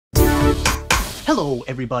Hello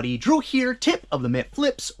everybody, Drew here, tip of the Mint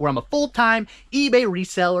Flips, where I'm a full-time eBay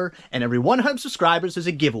reseller and every 100 subscribers is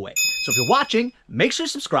a giveaway. So if you're watching, make sure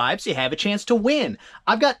to subscribe so you have a chance to win.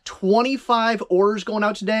 I've got 25 orders going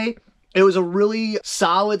out today. It was a really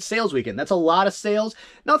solid sales weekend. That's a lot of sales.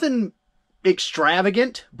 Nothing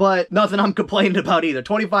extravagant, but nothing I'm complaining about either.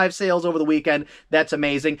 25 sales over the weekend. That's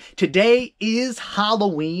amazing. Today is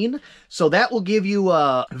Halloween, so that will give you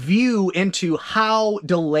a view into how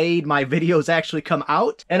delayed my videos actually come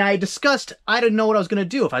out. And I discussed, I didn't know what I was going to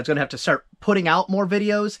do, if I was going to have to start putting out more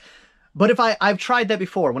videos. But if I've tried that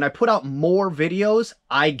before. When I put out more videos,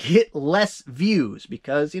 I get less views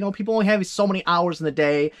because, you know, people only have so many hours in the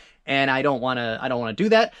day, and I don't want to do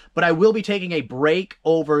that. But I will be taking a break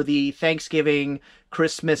over the Thanksgiving,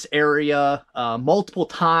 Christmas area multiple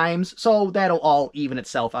times, so that'll all even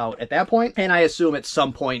itself out at that point. And I assume at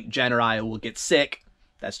some point Jen or I will get sick.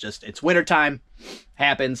 That's just, it's wintertime,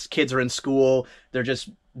 happens. Kids are in school, they're just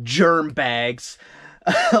germ bags.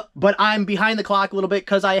 But I'm behind the clock a little bit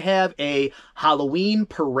because I have a Halloween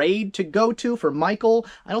parade to go to for Michael.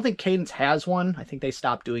 I don't think Cadence has one. I think they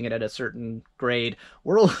stopped doing it at a certain grade.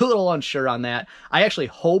 We're a little unsure on that. I actually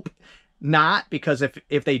hope not, because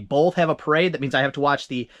if they both have a parade, that means I have to watch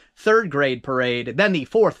the 3rd grade parade, then the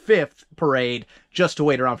 4th, 5th parade, just to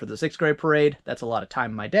wait around for the 6th grade parade. That's a lot of time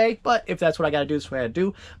in my day, but if that's what I gotta do, that's what I gotta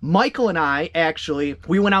do. Michael and I, actually,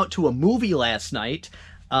 we went out to a movie last night.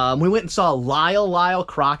 We went and saw Lyle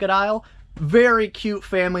Crocodile. Very cute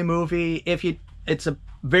family movie. It's a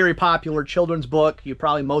very popular children's book.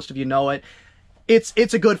 Most of you know it.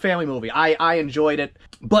 It's a good family movie. I enjoyed it.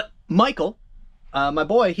 But Michael, my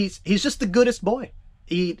boy, he's just the goodest boy.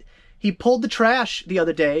 He pulled the trash the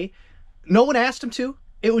other day. No one asked him to.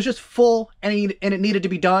 It was just full, and it needed to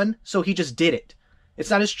be done, so he just did it. It's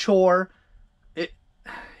not his chore.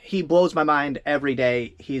 He blows my mind every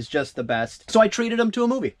day. He's just the best. So I treated him to a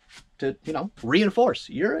movie to, you know, reinforce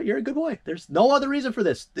you're a good boy. There's no other reason for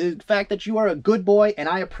this. The fact that you are a good boy, and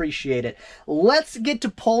I appreciate it. Let's get to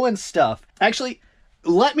pulling stuff. Actually,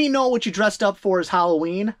 let me know what you dressed up for as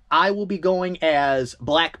Halloween. I will be going as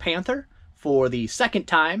Black Panther for the 2nd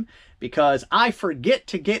time because I forget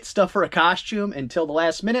to get stuff for a costume until the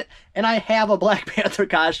last minute, and I have a Black Panther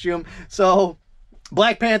costume, so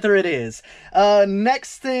Black Panther it is.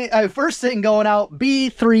 First thing going out,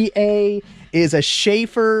 B3A is a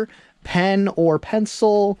Schaefer pen or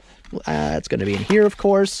pencil. It's going to be in here, of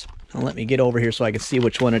course. Now let me get over here so I can see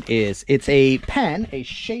which one it is. It's a pen, a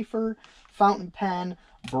Schaefer fountain pen,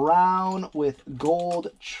 brown with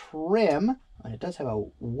gold trim. And it does have a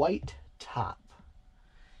white top.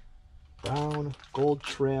 Brown, gold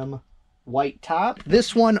trim, white top.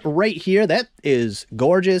 This one right here, that is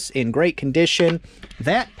gorgeous, in great condition.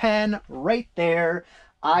 That pen right there,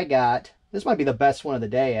 I got, this might be the best one of the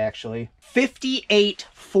day actually,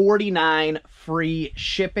 $58.49 free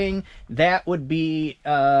shipping. That would be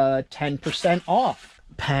 10% off.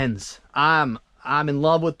 Pens, I'm in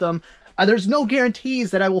love with them. There's no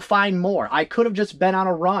guarantees that I will find more. I could have just been on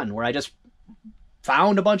a run where I just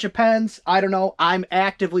found a bunch of pens. I don't know. I'm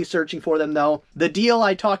actively searching for them though. The deal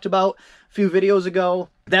I talked about a few videos ago,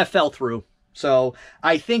 that fell through. So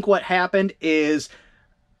I think what happened is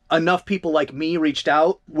enough people like me reached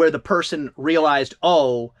out where the person realized,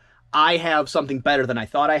 oh, I have something better than I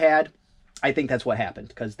thought I had. I think that's what happened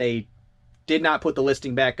because they did not put the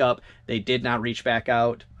listing back up. They did not reach back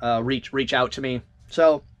out, reach out to me.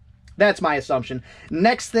 So that's my assumption.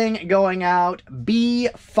 Next thing going out,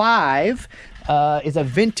 B5 is a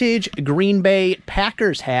vintage Green Bay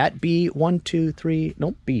Packers hat. B1, 2, 3,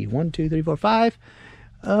 nope, B1, 2, 3, 4, 5.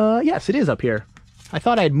 Yes, it is up here. I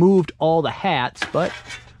thought I'd moved all the hats, but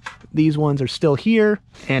these ones are still here,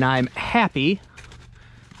 and I'm happy.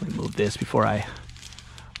 Let me move this before I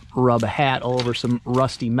rub a hat all over some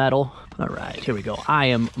rusty metal. All right, here we go. I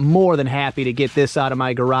am more than happy to get this out of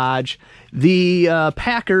my garage. The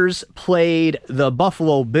Packers played the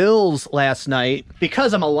Buffalo Bills last night.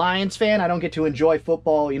 Because I'm a Lions fan, I don't get to enjoy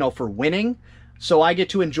football, you know, for winning. So I get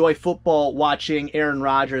to enjoy football watching Aaron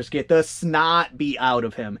Rodgers get the snot beat out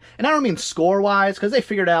of him. And I don't mean score-wise, because they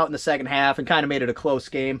figured it out in the second half and kind of made it a close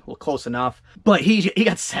game. Well, close enough. But he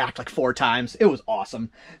got sacked like 4 times. It was awesome.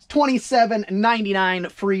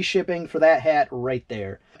 $27.99 free shipping for that hat right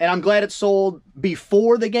there. And I'm glad it sold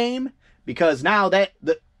before the game, because now that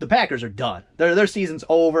the Packers are done. Their season's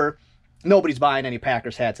over. Nobody's buying any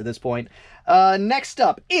Packers hats at this point. Next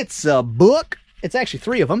up, it's a book. It's actually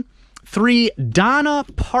 3 of them. 3 Donna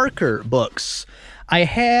Parker books. I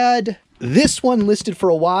had this one listed for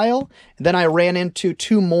a while, then I ran into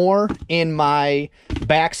 2 more in my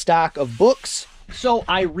back stock of books. So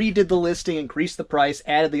I redid the listing, increased the price,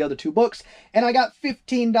 added the other 2 books, and I got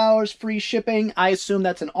 $15 free shipping. I assume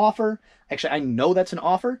that's an offer. Actually, I know that's an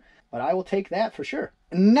offer, but I will take that for sure.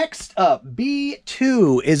 Next up,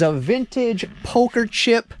 B2 is a vintage poker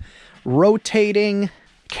chip rotating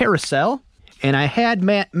carousel. And I had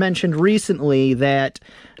mentioned recently that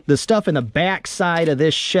the stuff in the back side of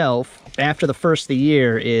this shelf after the first of the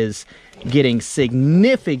year is getting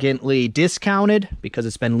significantly discounted because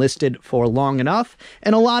it's been listed for long enough.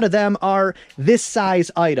 And a lot of them are this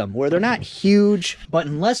size item where they're not huge, but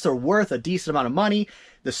unless they're worth a decent amount of money,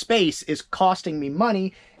 the space is costing me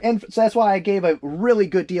money. And so that's why I gave a really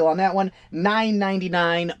good deal on that one.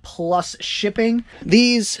 $9.99 plus shipping.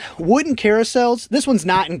 These wooden carousels, this one's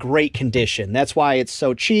not in great condition. That's why it's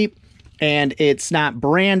so cheap and it's not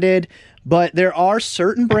branded. But there are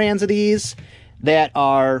certain brands of these that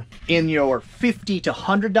are in your $50 to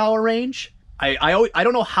 $100 range. I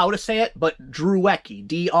don't know how to say it, but Drueke,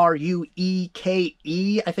 D-R-U-E-K-E,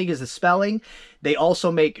 I think is the spelling. They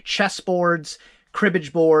also make chessboards,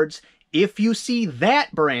 cribbage boards. If you see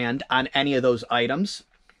that brand on any of those items,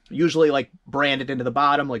 usually like branded into the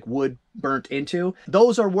bottom, like wood burnt into,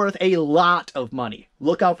 those are worth a lot of money.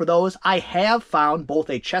 Look out for those. I have found both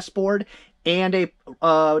a chessboard and a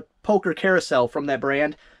poker carousel from that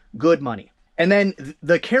brand. Good money. And then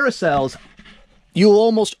the carousels, you'll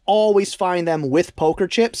almost always find them with poker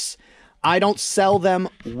chips. I don't sell them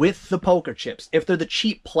with the poker chips. If they're the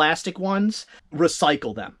cheap plastic ones,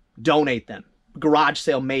 recycle them, donate them. Garage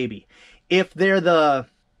sale maybe. If they're the,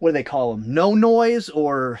 what do they call them, no noise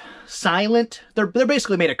or silent, they're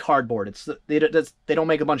basically made of cardboard. They don't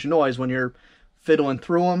make a bunch of noise when you're fiddling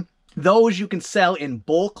through them. Those you can sell in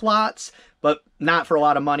bulk lots, but not for a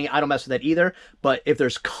lot of money. I don't mess with that either. But if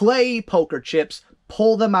there's clay poker chips,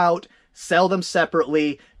 pull them out, sell them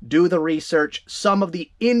separately, do the research. Some of the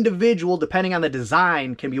individual, depending on the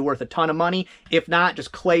design, can be worth a ton of money. If not,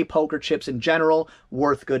 just clay poker chips in general,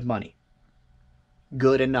 worth good money.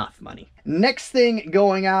 Good enough money. Next thing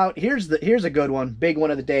going out, here's a good one, big one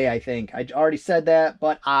of the day, I think. I already said that,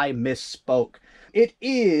 but I misspoke. It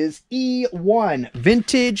is E1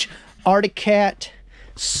 Vintage Arctic Cat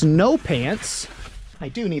Snow Pants. I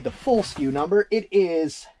do need the full SKU number. It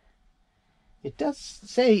does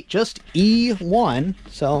say just E1,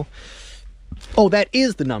 so, oh, that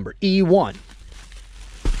is the number, E1.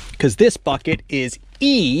 Because this bucket is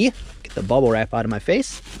E, get the bubble wrap out of my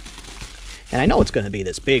face. And I know it's going to be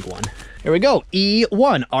this big one. Here we go.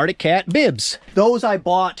 E1 Arctic Cat bibs. Those I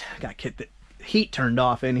bought. Got to get the heat turned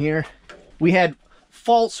off in here. We had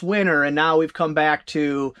false winter and now we've come back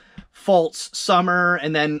to false summer.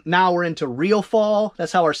 And then now we're into real fall.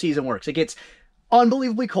 That's how our season works. It gets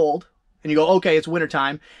unbelievably cold. And you go, okay, it's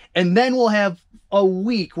wintertime. And then we'll have a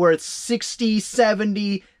week where it's 60,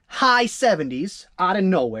 70, high 70s out of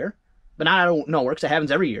nowhere. But not out of nowhere because it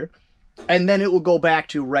happens every year. And then it will go back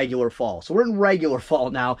to regular fall. So we're in regular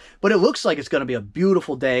fall now, but it looks like it's going to be a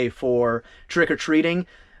beautiful day for trick-or-treating.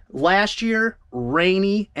 Last year,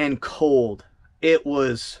 rainy and cold. It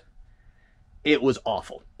was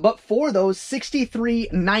awful. But for those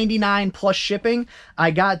 $63.99 plus shipping,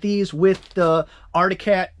 I got these with the Arctic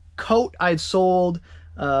Cat coat I'd sold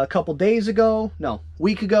a couple days ago, no,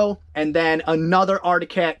 week ago, and then another Arctic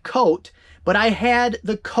Cat coat. But I had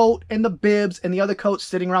the coat and the bibs and the other coats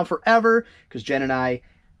sitting around forever because Jen and I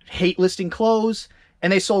hate listing clothes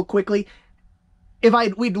and they sold quickly. If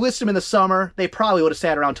we'd list them in the summer, they probably would have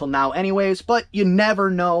sat around till now anyways, but you never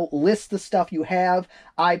know. List the stuff you have.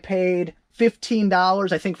 I paid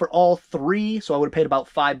 $15, I think, for all 3, so I would have paid about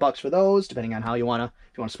 $5 for those, depending on how you want to,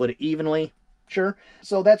 if you want to split it evenly, sure.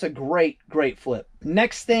 So that's a great, great flip.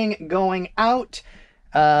 Next thing going out,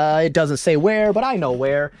 it doesn't say where, but I know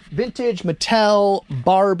where. Vintage Mattel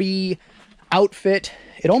Barbie outfit.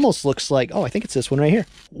 It almost looks like, oh, I think it's this one right here.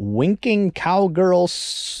 Winking Cowgirl.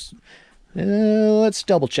 Let's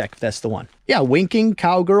double check if that's the one. Yeah, Winking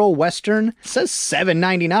Cowgirl Western. It says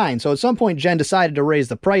 $7.99. So at some point, Jen decided to raise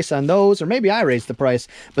the price on those, or maybe I raised the price.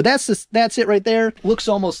 But that's it right there. Looks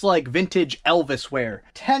almost like vintage Elvis wear.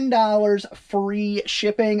 $10 free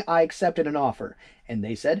shipping. I accepted an offer. And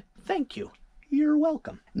they said, thank you. You're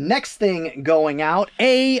welcome. Next thing going out,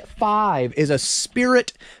 A5 is a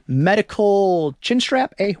Spirit medical chin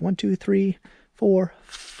strap. A1, 2, 3, 4,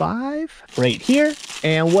 5 right here.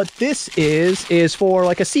 And what this is for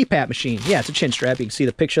like a CPAP machine. Yeah, it's a chin strap. You can see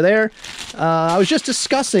the picture there. I was just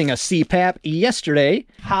discussing a CPAP yesterday.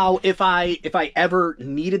 How if I ever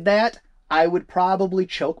needed that, I would probably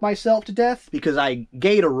choke myself to death because I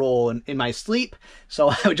gator roll in my sleep. So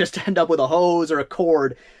I would just end up with a hose or a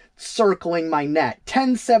cord circling my net.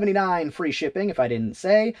 $10.79 free shipping, if I didn't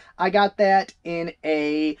say. I got that in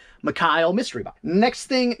a Mikhail mystery box. Next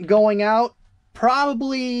thing going out,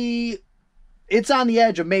 probably, it's on the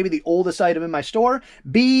edge of maybe the oldest item in my store.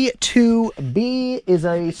 B2B is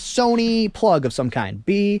a Sony plug of some kind.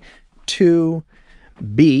 B2B.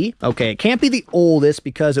 Okay, it can't be the oldest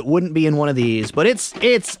because it wouldn't be in one of these, but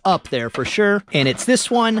it's up there for sure. And it's this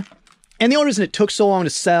one. And the only reason it took so long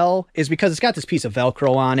to sell is because it's got this piece of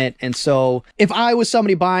Velcro on it. And so if I was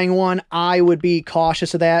somebody buying one, I would be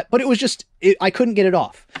cautious of that. But it was just, I couldn't get it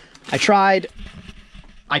off. I tried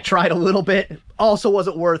a little bit. Also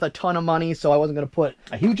wasn't worth a ton of money, so I wasn't going to put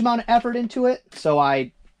a huge amount of effort into it. So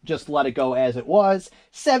I just let it go as it was.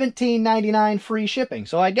 $17.99 free shipping.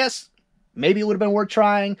 So I guess maybe it would have been worth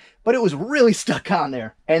trying, but it was really stuck on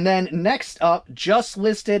there. And then next up, just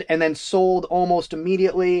listed and then sold almost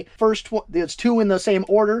immediately. First one, there's two in the same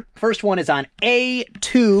order. First one is on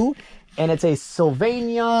A2, and it's a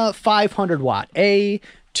Sylvania 500 watt.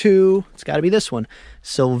 A2, it's got to be this one.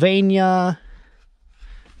 Sylvania,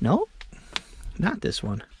 no, not this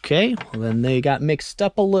one. Okay, well then they got mixed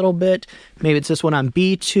up a little bit. Maybe it's this one on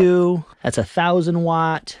B2. That's 1,000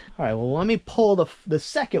 watt. All right, well, let me pull the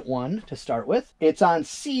second one to start with. It's on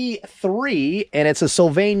C3, and it's a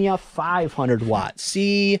Sylvania 500 watt.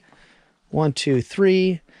 C1, 2,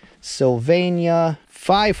 3, Sylvania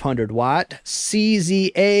 500 watt,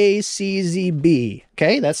 CZA, CZB.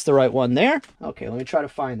 Okay, that's the right one there. Okay, let me try to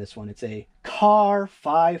find this one. It's a Car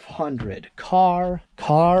 500. Car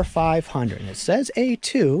 500. And it says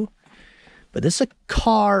A2, but this is a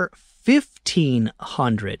Car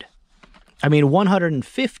 1500. I mean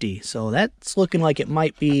 150. So that's looking like it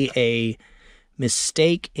might be a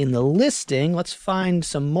mistake in the listing. Let's find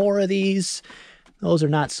some more of these. Those are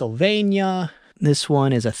not Sylvania. This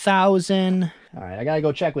one is 1,000. All right, I gotta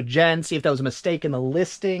go check with Jen, see if that was a mistake in the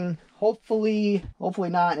listing. Hopefully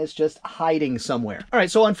not. It's just hiding somewhere. All right,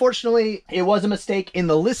 so unfortunately, it was a mistake in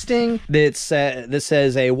the listing. This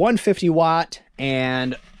says a 150 watt,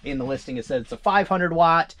 and in the listing it says it's a 500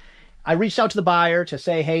 watt. I reached out to the buyer to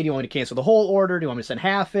say, hey, do you want me to cancel the whole order? Do you want me to send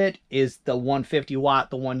half it? Is the 150 watt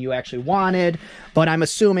the one you actually wanted? But I'm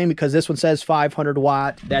assuming, because this one says 500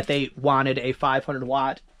 watt, that they wanted a 500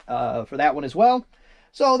 watt for that one as well.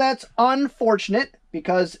 So that's unfortunate,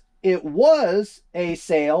 because it was a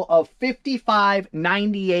sale of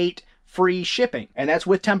 $55.98 free shipping, and that's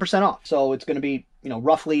with 10% off. So it's going to be,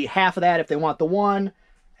 roughly half of that if they want the one.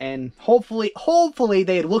 And hopefully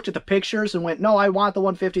they had looked at the pictures and went, no, I want the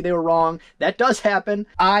 150. They were wrong. That does happen.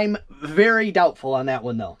 I'm very doubtful on that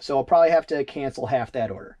one, though. So I'll probably have to cancel half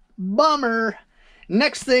that order. Bummer.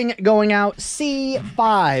 Next thing going out,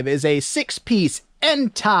 C5 is a 6-piece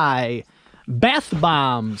Entai bath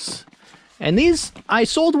bombs. And these, I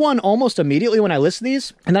sold one almost immediately when I listed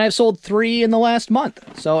these, and then I've sold 3 in the last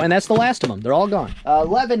month. So, and that's the last of them. They're all gone.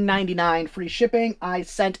 $11.99 free shipping. I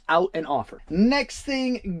sent out an offer. Next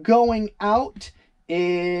thing going out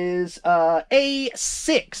is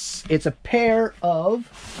A6. It's a pair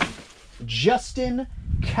of Justin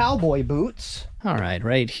cowboy boots. All right,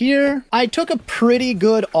 right here. I took a pretty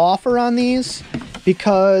good offer on these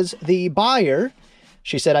because the buyer,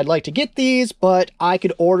 she said, I'd like to get these, but I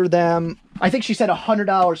could order them. I think she said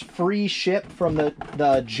 $100 free ship from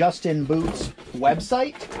the Justin Boots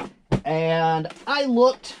website. And I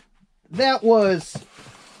looked, that was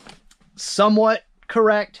somewhat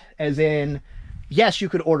correct, as in, yes, you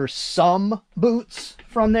could order some boots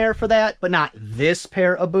from there for that, but not this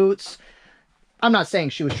pair of boots. I'm not saying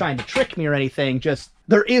she was trying to trick me or anything, just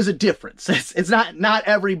there is a difference. It's not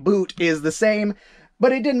every boot is the same.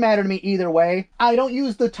 But it didn't matter to me either way. I don't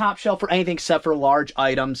use the top shelf for anything except for large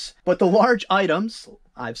items. But the large items,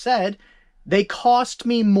 I've said, they cost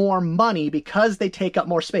me more money because they take up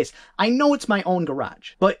more space. I know it's my own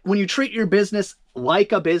garage, but when you treat your business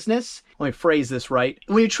like a business, let me phrase this right.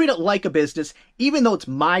 When you treat it like a business, even though it's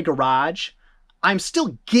my garage, I'm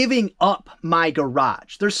still giving up my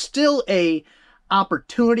garage. There's still a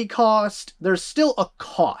opportunity cost. There's still a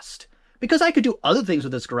cost. Because I could do other things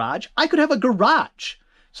with this garage. I could have a garage.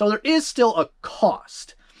 So there is still a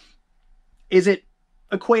cost. Is it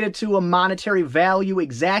equated to a monetary value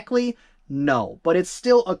exactly? No, but it's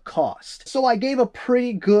still a cost. So I gave a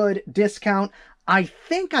pretty good discount. I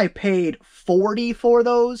think I paid $40 for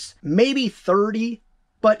those, maybe $30,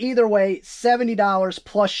 but either way, $70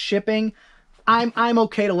 plus shipping. I'm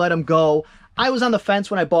okay to let them go. I was on the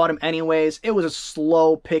fence when I bought them anyways. It was a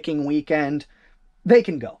slow picking weekend. They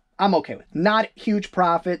can go. I'm okay with it. Not huge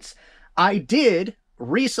profits. I did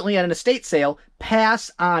recently at an estate sale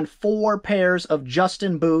pass on 4 pairs of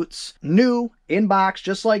Justin boots, new in box,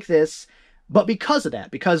 just like this, But because of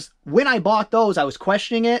that, because when I bought those, I was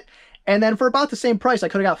questioning it. And then for about the same price, I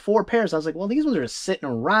could have got 4 pairs. I was like, well, these ones are just sitting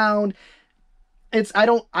around. I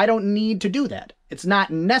don't need to do that. It's not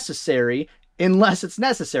necessary unless it's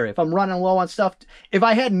necessary. If I'm running low on stuff, if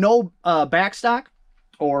I had no backstock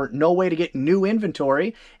or no way to get new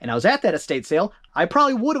inventory and I was at that estate sale, I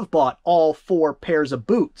probably would have bought all 4 pairs of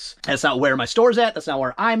boots. That's not where my store's at. That's not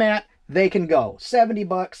where I'm at. They can go.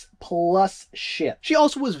 $70 plus ship. She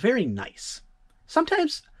also was very nice.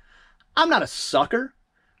 Sometimes, I'm not a sucker,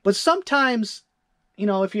 but sometimes, you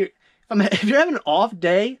know, if you're having an off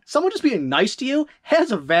day, someone just being nice to you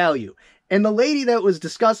has a value. And the lady that was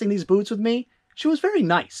discussing these boots with me, she was very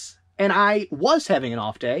nice. And I was having an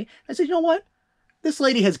off day. I said, you know what? This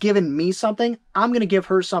lady has given me something. I'm going to give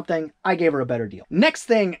her something. I gave her a better deal. Next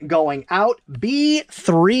thing going out,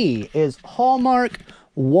 B3 is Hallmark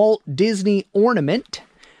Walt Disney ornament.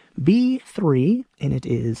 B3, and it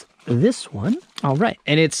is this one. All right,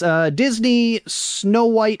 and it's Disney Snow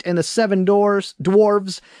White and the Seven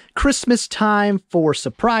Dwarves Christmas time for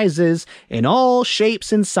surprises in all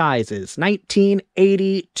shapes and sizes.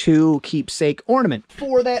 1982 keepsake ornament.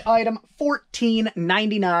 For that item,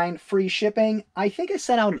 $14.99 free shipping. I think I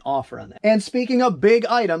sent out an offer on that. And speaking of big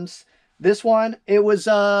items, this one, it was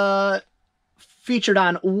featured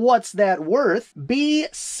on What's That Worth?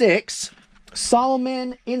 B6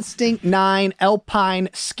 Solomon Instinct 9 Alpine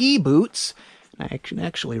ski boots. I can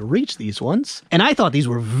actually reach these ones. And I thought these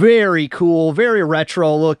were very cool, very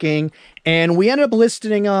retro looking. And we ended up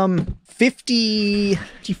listing them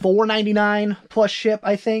 $54.99 plus ship,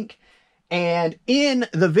 I think. And in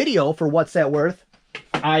the video for What's That Worth,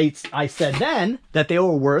 I said then that they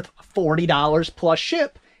were worth $40 plus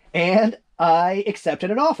ship. And I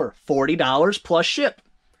accepted an offer, $40 plus ship.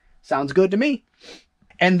 Sounds good to me.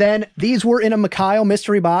 And then these were in a Mikhail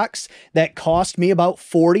mystery box that cost me about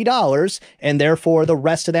 $40, and therefore the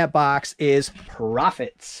rest of that box is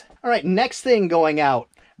profits. All right, next thing going out,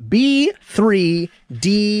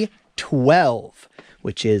 B3D12,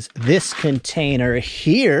 which is this container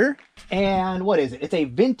here. And what is it? It's a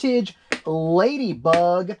vintage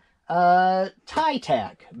ladybug tie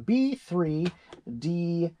tack.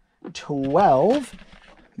 B3D12.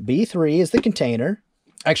 B3 is the container.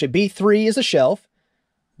 Actually, B3 is a shelf.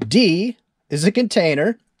 D is a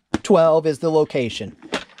container. 12 is the location.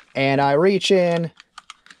 And I reach in,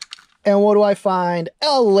 and what do I find?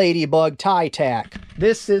 A ladybug tie tack.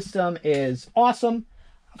 This system is awesome.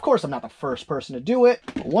 Of course, I'm not the first person to do it.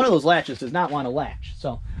 But one of those latches does not want to latch.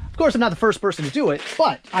 So, of course, I'm not the first person to do it,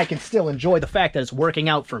 but I can still enjoy the fact that it's working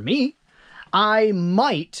out for me. I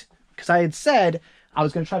might, because I had said I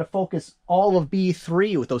was going to try to focus all of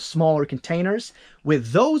B3 with those smaller containers.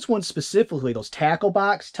 With those ones specifically, those tackle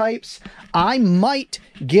box types, I might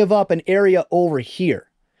give up an area over here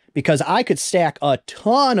because I could stack a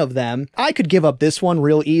ton of them. I could give up this one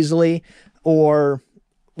real easily, or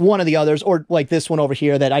one of the others, or like this one over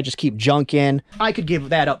here that I just keep junk in. I could give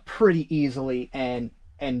that up pretty easily and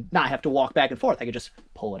not have to walk back and forth. I could just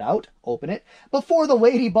pull it out, open it. But for the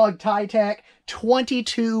ladybug tie tack,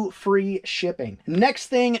 22 free shipping. Next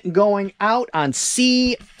thing going out on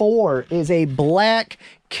C4 is a black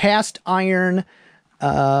cast iron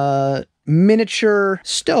miniature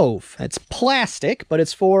stove. It's plastic, but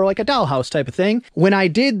it's for like a dollhouse type of thing. When I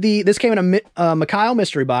did this came in a Mikhail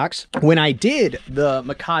mystery box. When I did the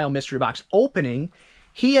Mikhail mystery box opening,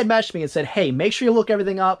 he had messaged me and said, hey, make sure you look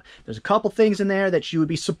everything up. There's a couple things in there that you would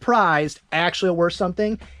be surprised actually are worth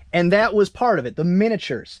something. And that was part of it, the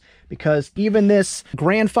miniatures. Because even this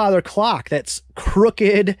grandfather clock that's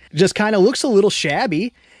crooked just kind of looks a little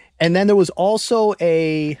shabby. And then there was also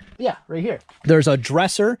right here. There's a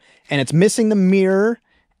dresser and it's missing the mirror.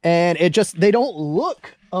 And they don't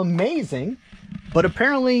look amazing, but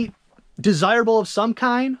apparently desirable of some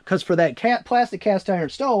kind, because for that plastic cast iron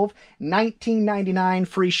stove, $19.99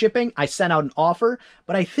 free shipping. I sent out an offer,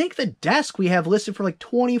 but I think the desk we have listed for like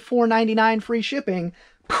 $24.99 free shipping.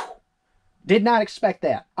 Did not expect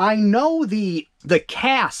that. I know the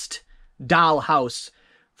cast dollhouse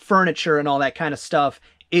furniture and all that kind of stuff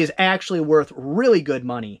is actually worth really good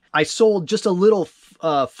money. I sold just a little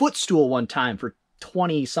footstool one time for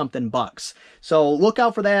 20 something bucks. So look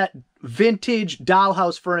out for that. Vintage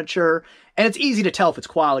dollhouse furniture, and it's easy to tell if it's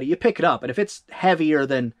quality. You pick it up, and if it's heavier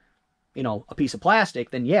than, you know, a piece of plastic,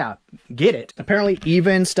 then yeah, get it. Apparently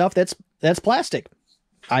even stuff that's plastic.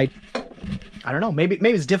 I don't know, maybe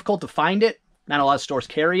it's difficult to find it. Not a lot of stores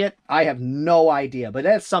carry it. I have no idea, but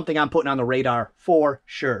that's something I'm putting on the radar for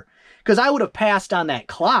sure. Because I would have passed on that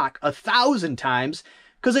clock 1,000 times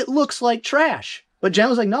because it looks like trash. But Jen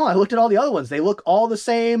was like, no, I looked at all the other ones. They look all the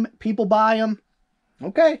same. People buy them.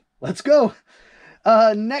 Okay, let's go.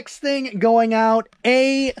 Next thing going out,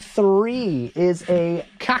 A3 is a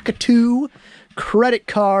Cockatoo credit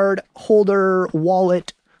card holder,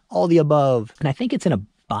 wallet, all the above. And I think it's in a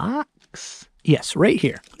box. Yes, right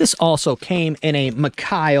here. This also came in a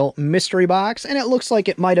Mikhail mystery box, and it looks like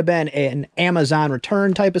it might have been an Amazon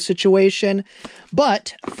return type of situation.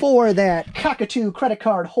 But for that Cockatoo credit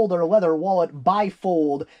card holder leather wallet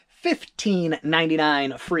bifold,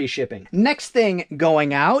 $15.99 free shipping. Next thing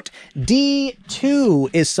going out,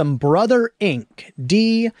 D2 is some Brother Ink.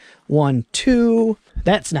 D12,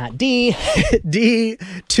 that's not D,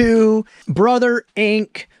 D2, Brother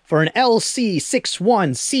Ink for an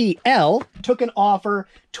LC61CL. Took an offer,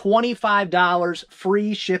 $25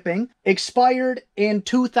 free shipping. Expired in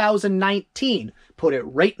 2019. Put it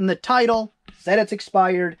right in the title. Said it's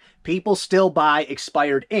expired. People still buy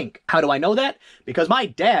expired ink. How do I know that? Because my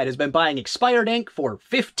dad has been buying expired ink for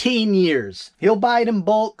 15 years. He'll buy it in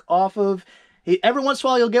bulk off of... Every once in a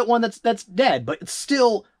while you'll get one that's dead, but it's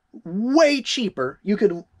still way cheaper. You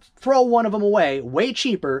could throw one of them away way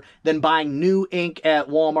cheaper than buying new ink at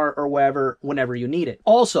Walmart or wherever whenever you need it.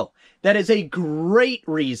 Also, that is a great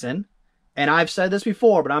reason, and I've said this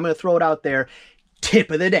before, but I'm going to throw it out there,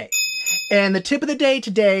 tip of the day. And the tip of the day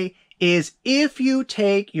today is if you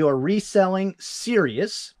take your reselling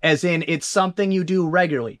serious, as in it's something you do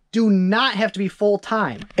regularly, do not have to be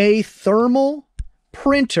full-time. A thermal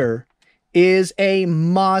printer is a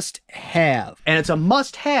must-have. And it's a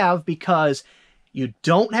must-have because you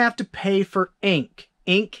don't have to pay for ink.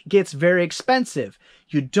 Ink gets very expensive.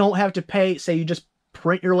 You don't have to pay, say you just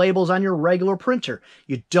print your labels on your regular printer.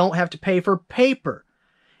 You don't have to pay for paper.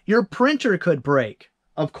 Your printer could break.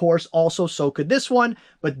 Of course, also so could this one,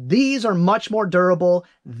 but these are much more durable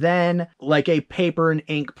than like a paper and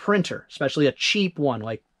ink printer, especially a cheap one.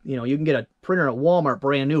 Like, you know, you can get a printer at Walmart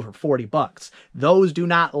brand new for 40 bucks. Those do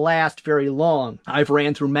not last very long. I've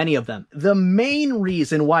ran through many of them. The main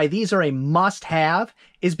reason why these are a must-have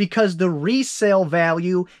is because the resale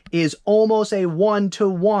value is almost a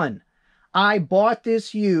 1-to-1. I bought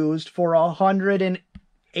this used for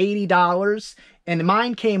 $180, and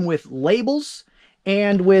mine came with labels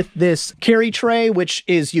and with this carry tray, which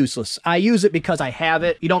is useless. I use it because I have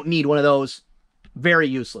it. You don't need one of those. Very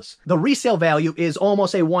useless. The resale value is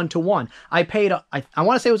almost a 1-to-1. I paid, I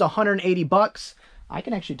want to say it was 180 bucks. I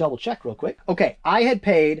can actually double check real quick. Okay, I had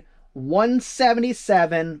paid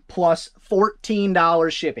 $177 plus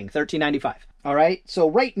 $14 shipping, $13.95. All right,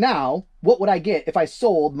 so right now, what would I get if I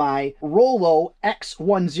sold my Rollo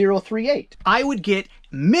X1038? I would get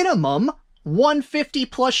minimum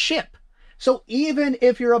 $150 plus ship. So even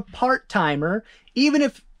if you're a part-timer, even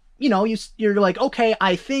if, you know, you're like, okay,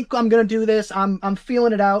 I think I'm going to do this, I'm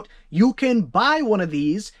feeling it out, you can buy one of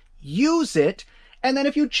these, use it, and then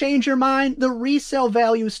if you change your mind, the resale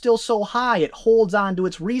value is still so high, it holds on to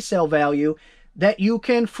its resale value, that you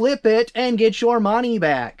can flip it and get your money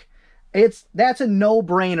back. That's a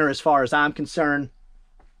no-brainer as far as I'm concerned.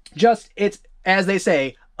 It's, as they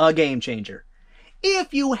say, a game changer.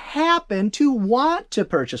 If you happen to want to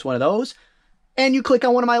purchase one of those, and you click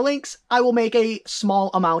on one of my links, I will make a small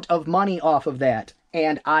amount of money off of that.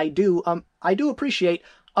 And I do appreciate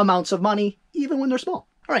amounts of money, even when they're small.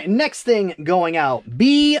 All right, next thing going out.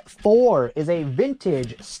 B4 is a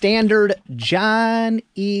vintage standard John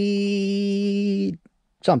E.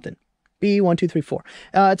 something. B1234.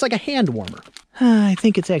 It's like a hand warmer. I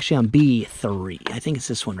think it's actually on B3. I think it's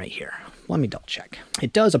this one right here. Let me double check.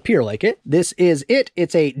 It does appear like it. This is it.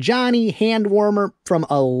 It's a Johnny hand warmer from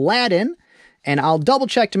Aladdin. And I'll double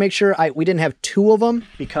check to make sure we didn't have two of them,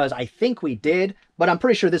 because I think we did, but I'm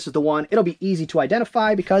pretty sure this is the one. It'll be easy to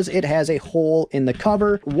identify because it has a hole in the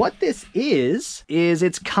cover. What this is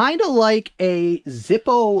it's kind of like a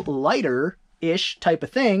Zippo lighter-ish type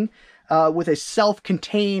of thing with a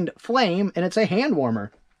self-contained flame, and it's a hand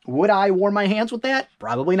warmer. Would I warm my hands with that?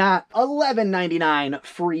 Probably not. $11.99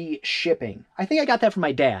 free shipping. I think I got that from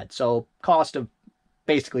my dad, so cost of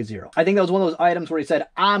basically zero. I think that was one of those items where he said,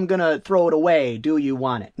 I'm gonna throw it away. Do you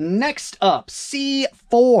want it? Next up,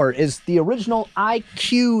 C4 is the original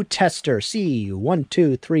IQ tester.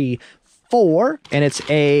 C1234. And it's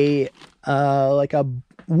a, like a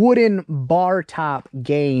wooden bar top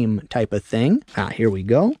game type of thing. Here we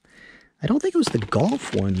go. I don't think it was the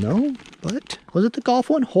golf one, though. But was it the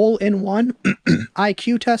golf one? Hole-in-one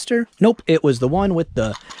IQ tester? Nope, it was the one with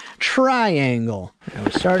the triangle. I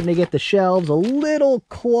was starting to get the shelves a little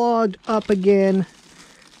clogged up again.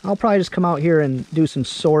 I'll probably just come out here and do some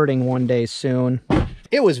sorting one day soon.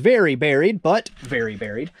 It was very buried, but very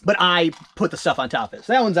buried. But I put the stuff on top of it,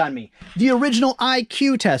 so that one's on me. The original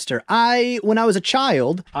IQ tester. When I was a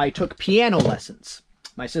child, I took piano lessons.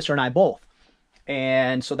 my sister and I both.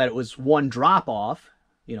 And so that it was one drop off,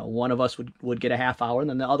 you know, one of us would get a half hour and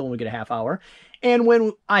then the other one would get a half hour. And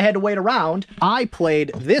when I had to wait around, I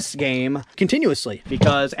played this game continuously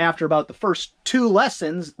because after about the first 2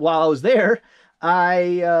 lessons while I was there,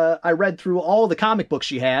 I read through all the comic books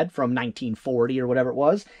she had from 1940 or whatever it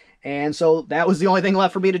was. And so that was the only thing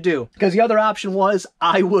left for me to do, because the other option was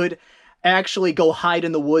I would actually go hide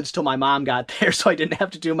in the woods till my mom got there so I didn't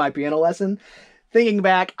have to do my piano lesson. Thinking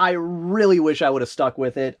back, I really wish I would have stuck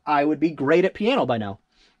with it. I would be great at piano by now.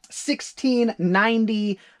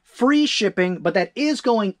 $16.90 free shipping, but that is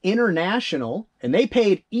going international, and they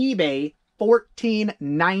paid eBay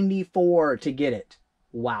 $14.94 to get it.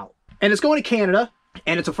 Wow. And it's going to Canada,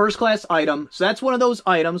 and it's a first-class item, so that's one of those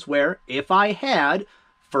items where if I had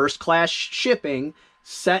first-class shipping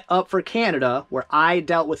set up for Canada, where I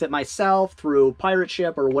dealt with it myself through pirate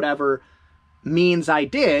ship or whatever means I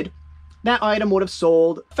did, that item would have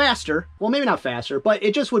sold faster. Well, maybe not faster, but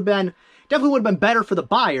it just would have been, definitely would have been better for the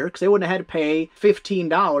buyer because they wouldn't have had to pay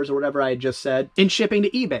 $15 or whatever I had just said in shipping to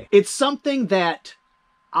eBay. It's something that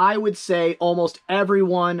I would say almost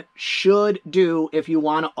everyone should do if you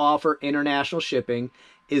want to offer international shipping,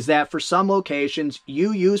 is that for some locations,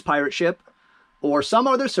 you use pirate ship or some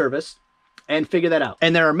other service and figure that out.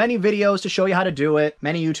 And there are many videos to show you how to do it.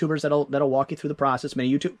 Many YouTubers that'll walk you through the process.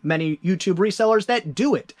 Many YouTube resellers that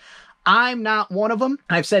do it. I'm not one of them.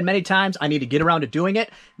 I've said many times I need to get around to doing it.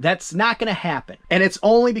 That's not going to happen. And it's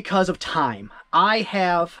only because of time. I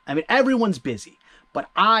mean, everyone's busy, but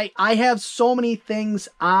I have so many things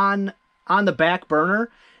on the back burner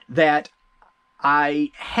that I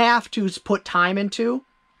have to put time into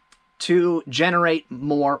to generate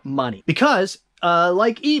more money. Because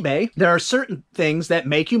like eBay, there are certain things that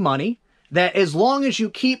make you money that as long as you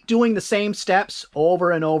keep doing the same steps over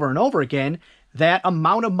and over and over again, that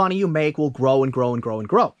amount of money you make will grow and grow and grow and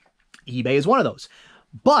grow. eBay is one of those.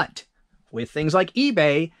 But with things like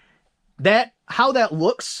eBay, how that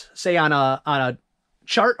looks, say on a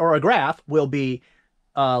chart or a graph, will be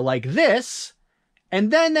like this, and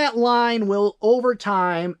then that line will over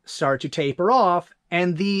time start to taper off,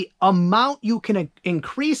 and the amount you can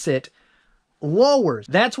increase it lowers.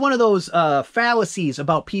 That's one of those fallacies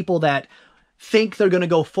about people that think they're going to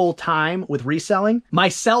go full time with reselling,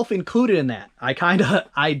 myself included in that.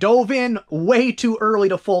 I dove in way too early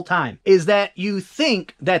to full time, is that you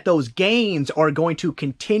think that those gains are going to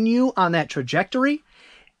continue on that trajectory.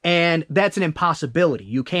 And that's an impossibility.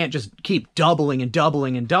 You can't just keep doubling and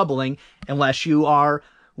doubling and doubling unless you are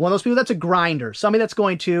one of those people that's a grinder, somebody that's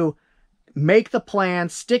going to make the plan,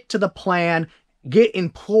 stick to the plan, get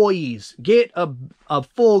employees, get a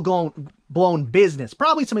full-blown business,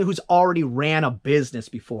 probably somebody who's already ran a business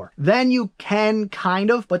before. Then you can kind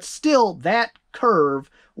of, but still that curve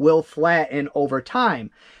will flatten over time.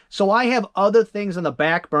 So I have other things on the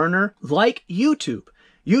back burner like YouTube.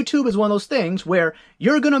 YouTube is one of those things where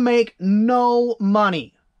you're going to make no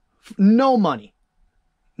money. No money.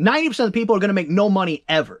 90% of the people are going to make no money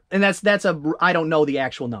ever. And I don't know the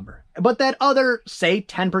actual number. But that other, say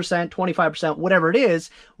 10%, 25%, whatever it is,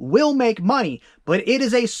 will make money. But it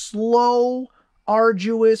is a slow,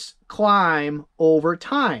 arduous climb over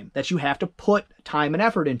time that you have to put time and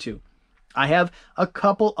effort into. I have a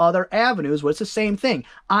couple other avenues where it's the same thing.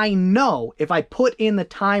 I know if I put in the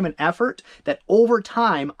time and effort that over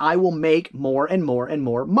time I will make more and more and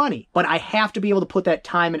more money. But I have to be able to put that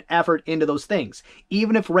time and effort into those things.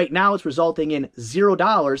 Even if right now it's resulting in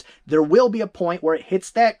 $0, there will be a point where it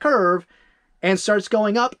hits that curve and starts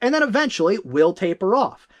going up, and then eventually will taper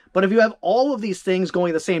off. But if you have all of these things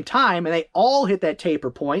going at the same time and they all hit that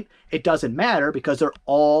taper point, it doesn't matter because they're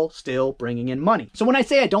all still bringing in money. So when I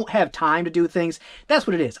say I don't have time to do things, that's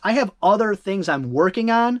what it is. I have other things I'm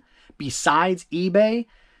working on besides eBay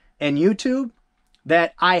and YouTube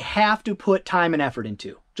that I have to put time and effort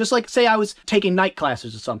into. Just like, say I was taking night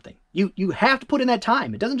classes or something. You have to put in that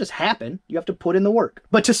time. It doesn't just happen. You have to put in the work.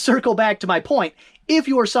 But to circle back to my point, if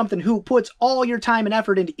you are something who puts all your time and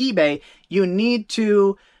effort into eBay, you need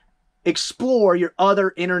to explore your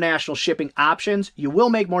other international shipping options. You will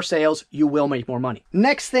make more sales. You will make more money.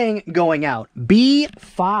 Next thing going out.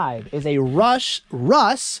 B5 is a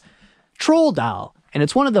Russ troll doll. And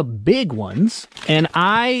it's one of the big ones. And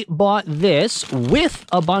I bought this with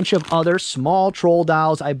a bunch of other small troll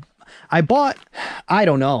dolls. I bought, I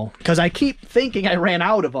don't know, because I keep thinking I ran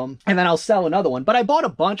out of them and then I'll sell another one. But I bought a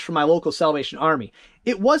bunch from my local Salvation Army.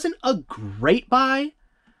 It wasn't a great buy,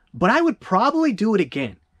 but I would probably do it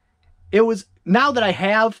again. It was, now that I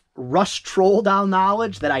have Russ troll doll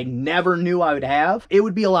knowledge that I never knew I would have, it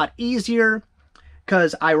would be a lot easier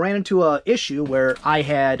because I ran into an issue where I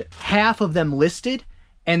had half of them listed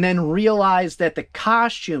and then realized that the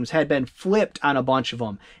costumes had been flipped on a bunch of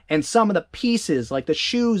them. And some of the pieces, like the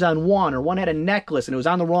shoes on one, or one had a necklace and it was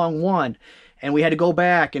on the wrong one. And we had to go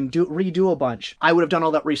back and redo a bunch. I would have done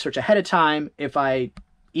all that research ahead of time if I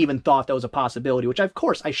even thought that was a possibility, which of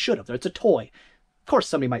course I should have. It's a toy. Of course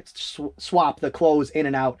somebody might swap the clothes in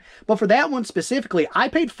and out. But for that one specifically, I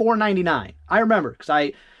paid $4.99. I remember,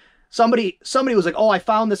 because somebody was like, oh, I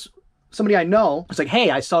found this. Somebody I know was like,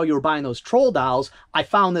 hey, I saw you were buying those troll dolls. I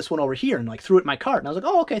found this one over here, and like threw it in my cart. And I was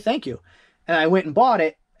like, oh, okay, thank you. And I went and bought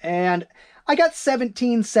it, and I got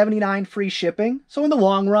 $17.79 free shipping. So in the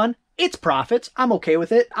long run, it's profits. I'm okay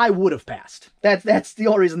with it. I would have passed. That's the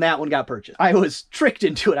only reason that one got purchased. I was tricked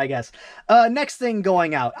into it, I guess. Next thing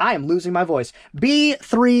going out. I am losing my voice.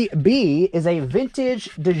 B3B is a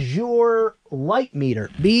vintage de jour light meter.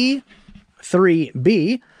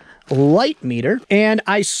 B3B light meter. And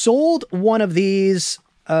I sold one of these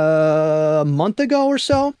a month ago or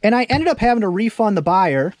so. And I ended up having to refund the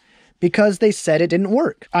buyer because they said it didn't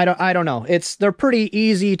work. I don't know. They're pretty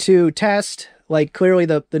easy to test. Like, clearly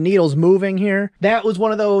the needle's moving here. That was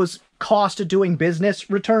one of those cost of doing business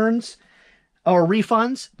returns or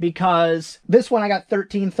refunds, because this one I got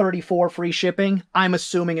 $13.34 free shipping. I'm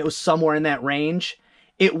assuming it was somewhere in that range.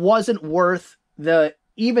 It wasn't worth the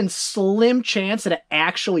even slim chance that it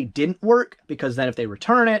actually didn't work, because then if they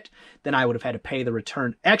return it, then I would have had to pay the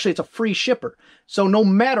return. Actually, it's a free shipper. So no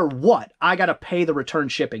matter what, I got to pay the return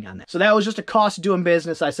shipping on that. So that was just a cost of doing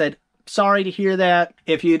business. I said, sorry to hear that.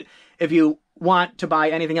 If you want to buy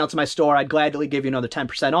anything else in my store, I'd gladly give you another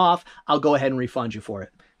 10% off. I'll go ahead and refund you for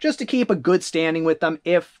it. Just to keep a good standing with them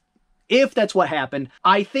if that's what happened.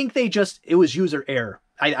 I think it was user error.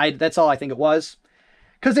 That's all I think it was.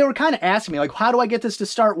 Because they were kind of asking me, like, how do I get this to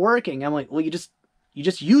start working? I'm like, well, you just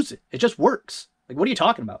use it. It just works. Like, what are you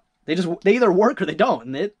talking about? They either work or they don't,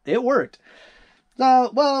 and it worked.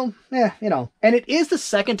 So, well, yeah, you know. And it is the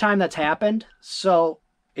second time that's happened. So,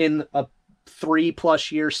 in a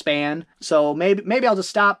 3+ year span. So maybe I'll just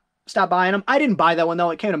stop buying them. I didn't buy that one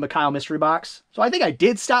though. It came in a Mikhail mystery box. So I think I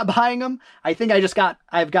did stop buying them. I think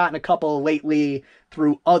I've gotten a couple lately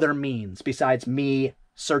through other means besides me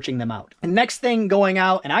searching them out. And next thing going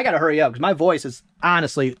out, and I gotta hurry up because my voice is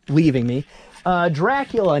honestly leaving me.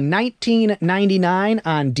 Dracula 1999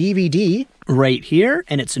 on DVD right here,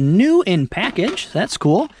 and it's new in package. That's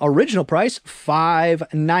cool. Original price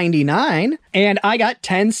 $5.99, and I got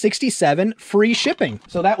 $10.67 free shipping.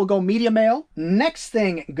 So that will go media mail. Next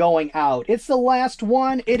thing going out, it's the last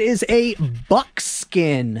one. It is a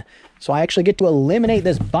buckskin. So I actually get to eliminate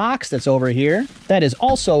this box that's over here. That is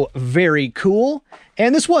also very cool.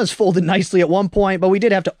 And this was folded nicely at one point, but we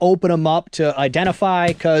did have to open them up to identify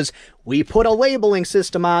because we put a labeling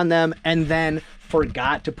system on them and then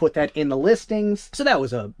forgot to put that in the listings. So that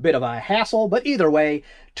was a bit of a hassle, but either way,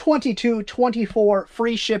 $22.24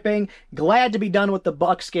 free shipping. Glad to be done with the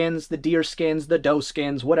buck skins, the deer skins, the doe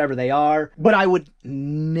skins, whatever they are. But I would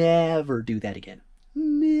never do that again.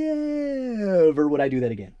 Never would I do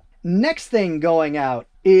that again. Next thing going out,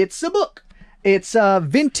 it's a book. It's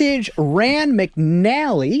vintage Rand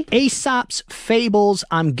McNally, Aesop's Fables.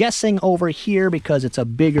 I'm guessing over here because it's a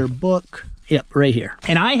bigger book. Yep, right here.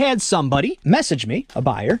 And I had somebody message me, a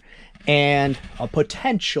buyer, and a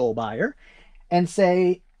potential buyer, and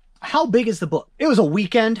say, how big is the book? It was a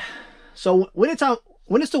weekend. So when it's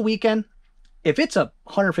the weekend, if it's a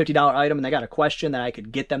 $150 item and they got a question that I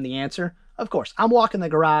could get them the answer, of course, I'm walking the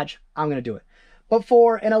garage, I'm going to do it. But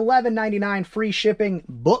for an $11.99 free shipping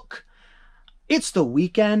book, it's the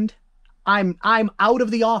weekend. I'm out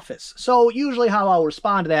of the office. So usually how I'll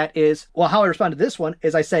respond to that is, well, how I respond to this one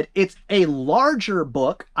is I said, it's a larger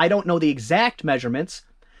book. I don't know the exact measurements,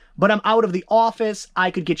 but I'm out of the office.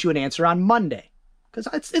 I could get you an answer on Monday.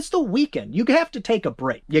 Because it's the weekend. You have to take a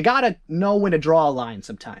break. You got to know when to draw a line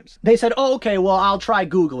sometimes. They said, oh, okay, well, I'll try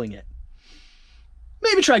Googling it.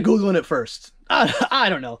 Maybe try Googling it first. I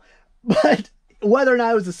don't know. But whether or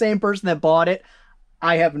not it was the same person that bought it,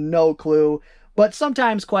 I have no clue. But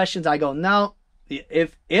sometimes questions I go, no,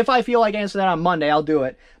 if I feel like answering that on Monday, I'll do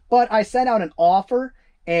it. But I sent out an offer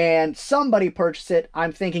and somebody purchased it.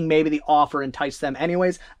 I'm thinking maybe the offer enticed them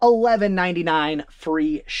anyways. $11.99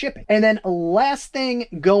 free shipping. And then last thing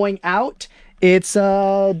going out, it's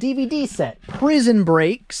a DVD set, Prison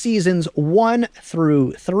Break, seasons 1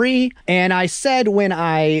 through 3. And I said when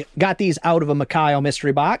I got these out of a Mikhail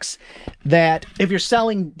mystery box that if you're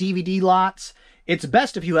selling DVD lots, it's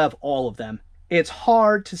best if you have all of them. It's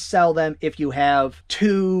hard to sell them if you have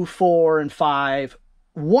 2, 4, and 5.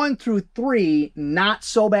 1 through 3, not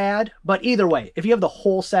so bad. But either way, if you have the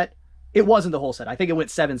whole set, It wasn't the whole set. I think it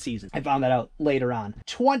went 7 seasons. I found that out later on.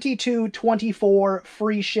 22, 24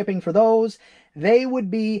 free shipping for those. They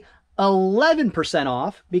would be 11%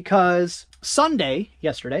 off because Sunday,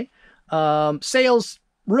 yesterday, sales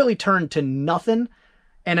really turned to nothing.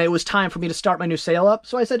 And it was time for me to start my new sale up.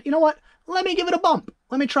 So I said, you know what? Let me give it a bump.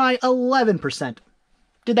 Let me try 11%.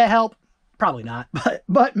 Did that help? Probably not,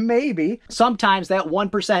 but maybe. Sometimes that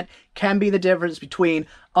 1% can be the difference between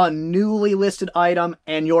a newly listed item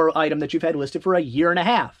and your item that you've had listed for a year and a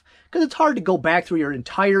half. Because it's hard to go back through your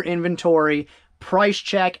entire inventory, price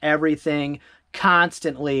check everything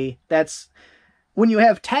constantly. That's when you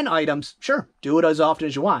have 10 items, sure, do it as often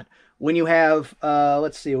as you want. When you have,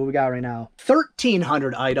 let's see what we got right now,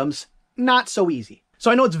 1,300 items, not so easy. So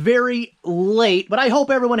I know it's very late, but I hope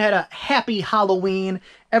everyone had a happy Halloween.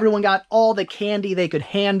 Everyone got all the candy they could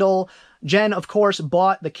handle. Jen, of course,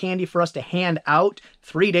 bought the candy for us to hand out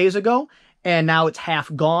 3 days ago, and now it's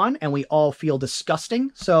half gone, and we all feel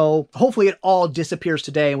disgusting. So hopefully it all disappears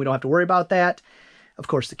today, and we don't have to worry about that. Of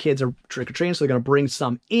course, the kids are trick-or-treating, so they're going to bring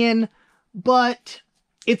some in, but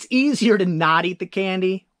it's easier to not eat the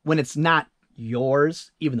candy when it's not yours,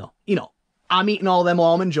 even though, you know, I'm eating all them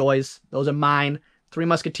Almond Joys. Those are mine. 3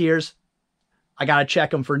 Musketeers, I gotta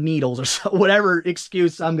check them for needles or so, whatever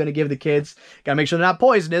excuse I'm gonna give the kids. Gotta make sure they're not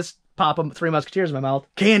poisonous. Pop them 3 Musketeers in my mouth.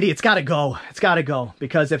 Candy, it's gotta go. It's gotta go.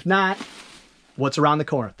 Because if not, what's around the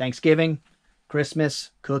corner? Thanksgiving,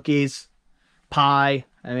 Christmas, cookies, pie.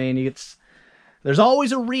 I mean, there's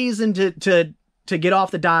always a reason to get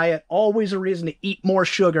off the diet. Always a reason to eat more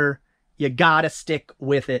sugar. You gotta stick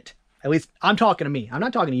with it. At least I'm talking to me. I'm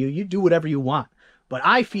not talking to you. You do whatever you want. But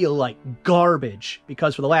I feel like garbage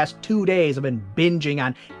because for the last 2 days I've been binging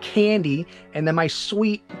on candy, and then my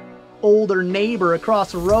sweet older neighbor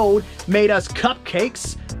across the road made us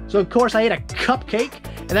cupcakes. So of course I ate a cupcake,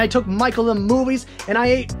 and then I took Michael to the movies and I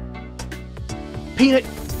ate peanut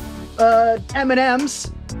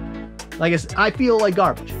M&Ms. I feel like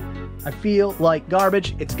garbage. I feel like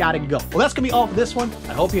garbage. It's gotta go. Well, that's gonna be all for this one.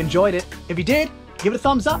 I hope you enjoyed it. If you did, give it a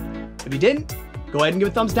thumbs up. If you didn't, go ahead and give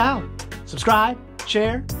it a thumbs down. Subscribe,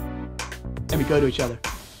 share, and be good to each other.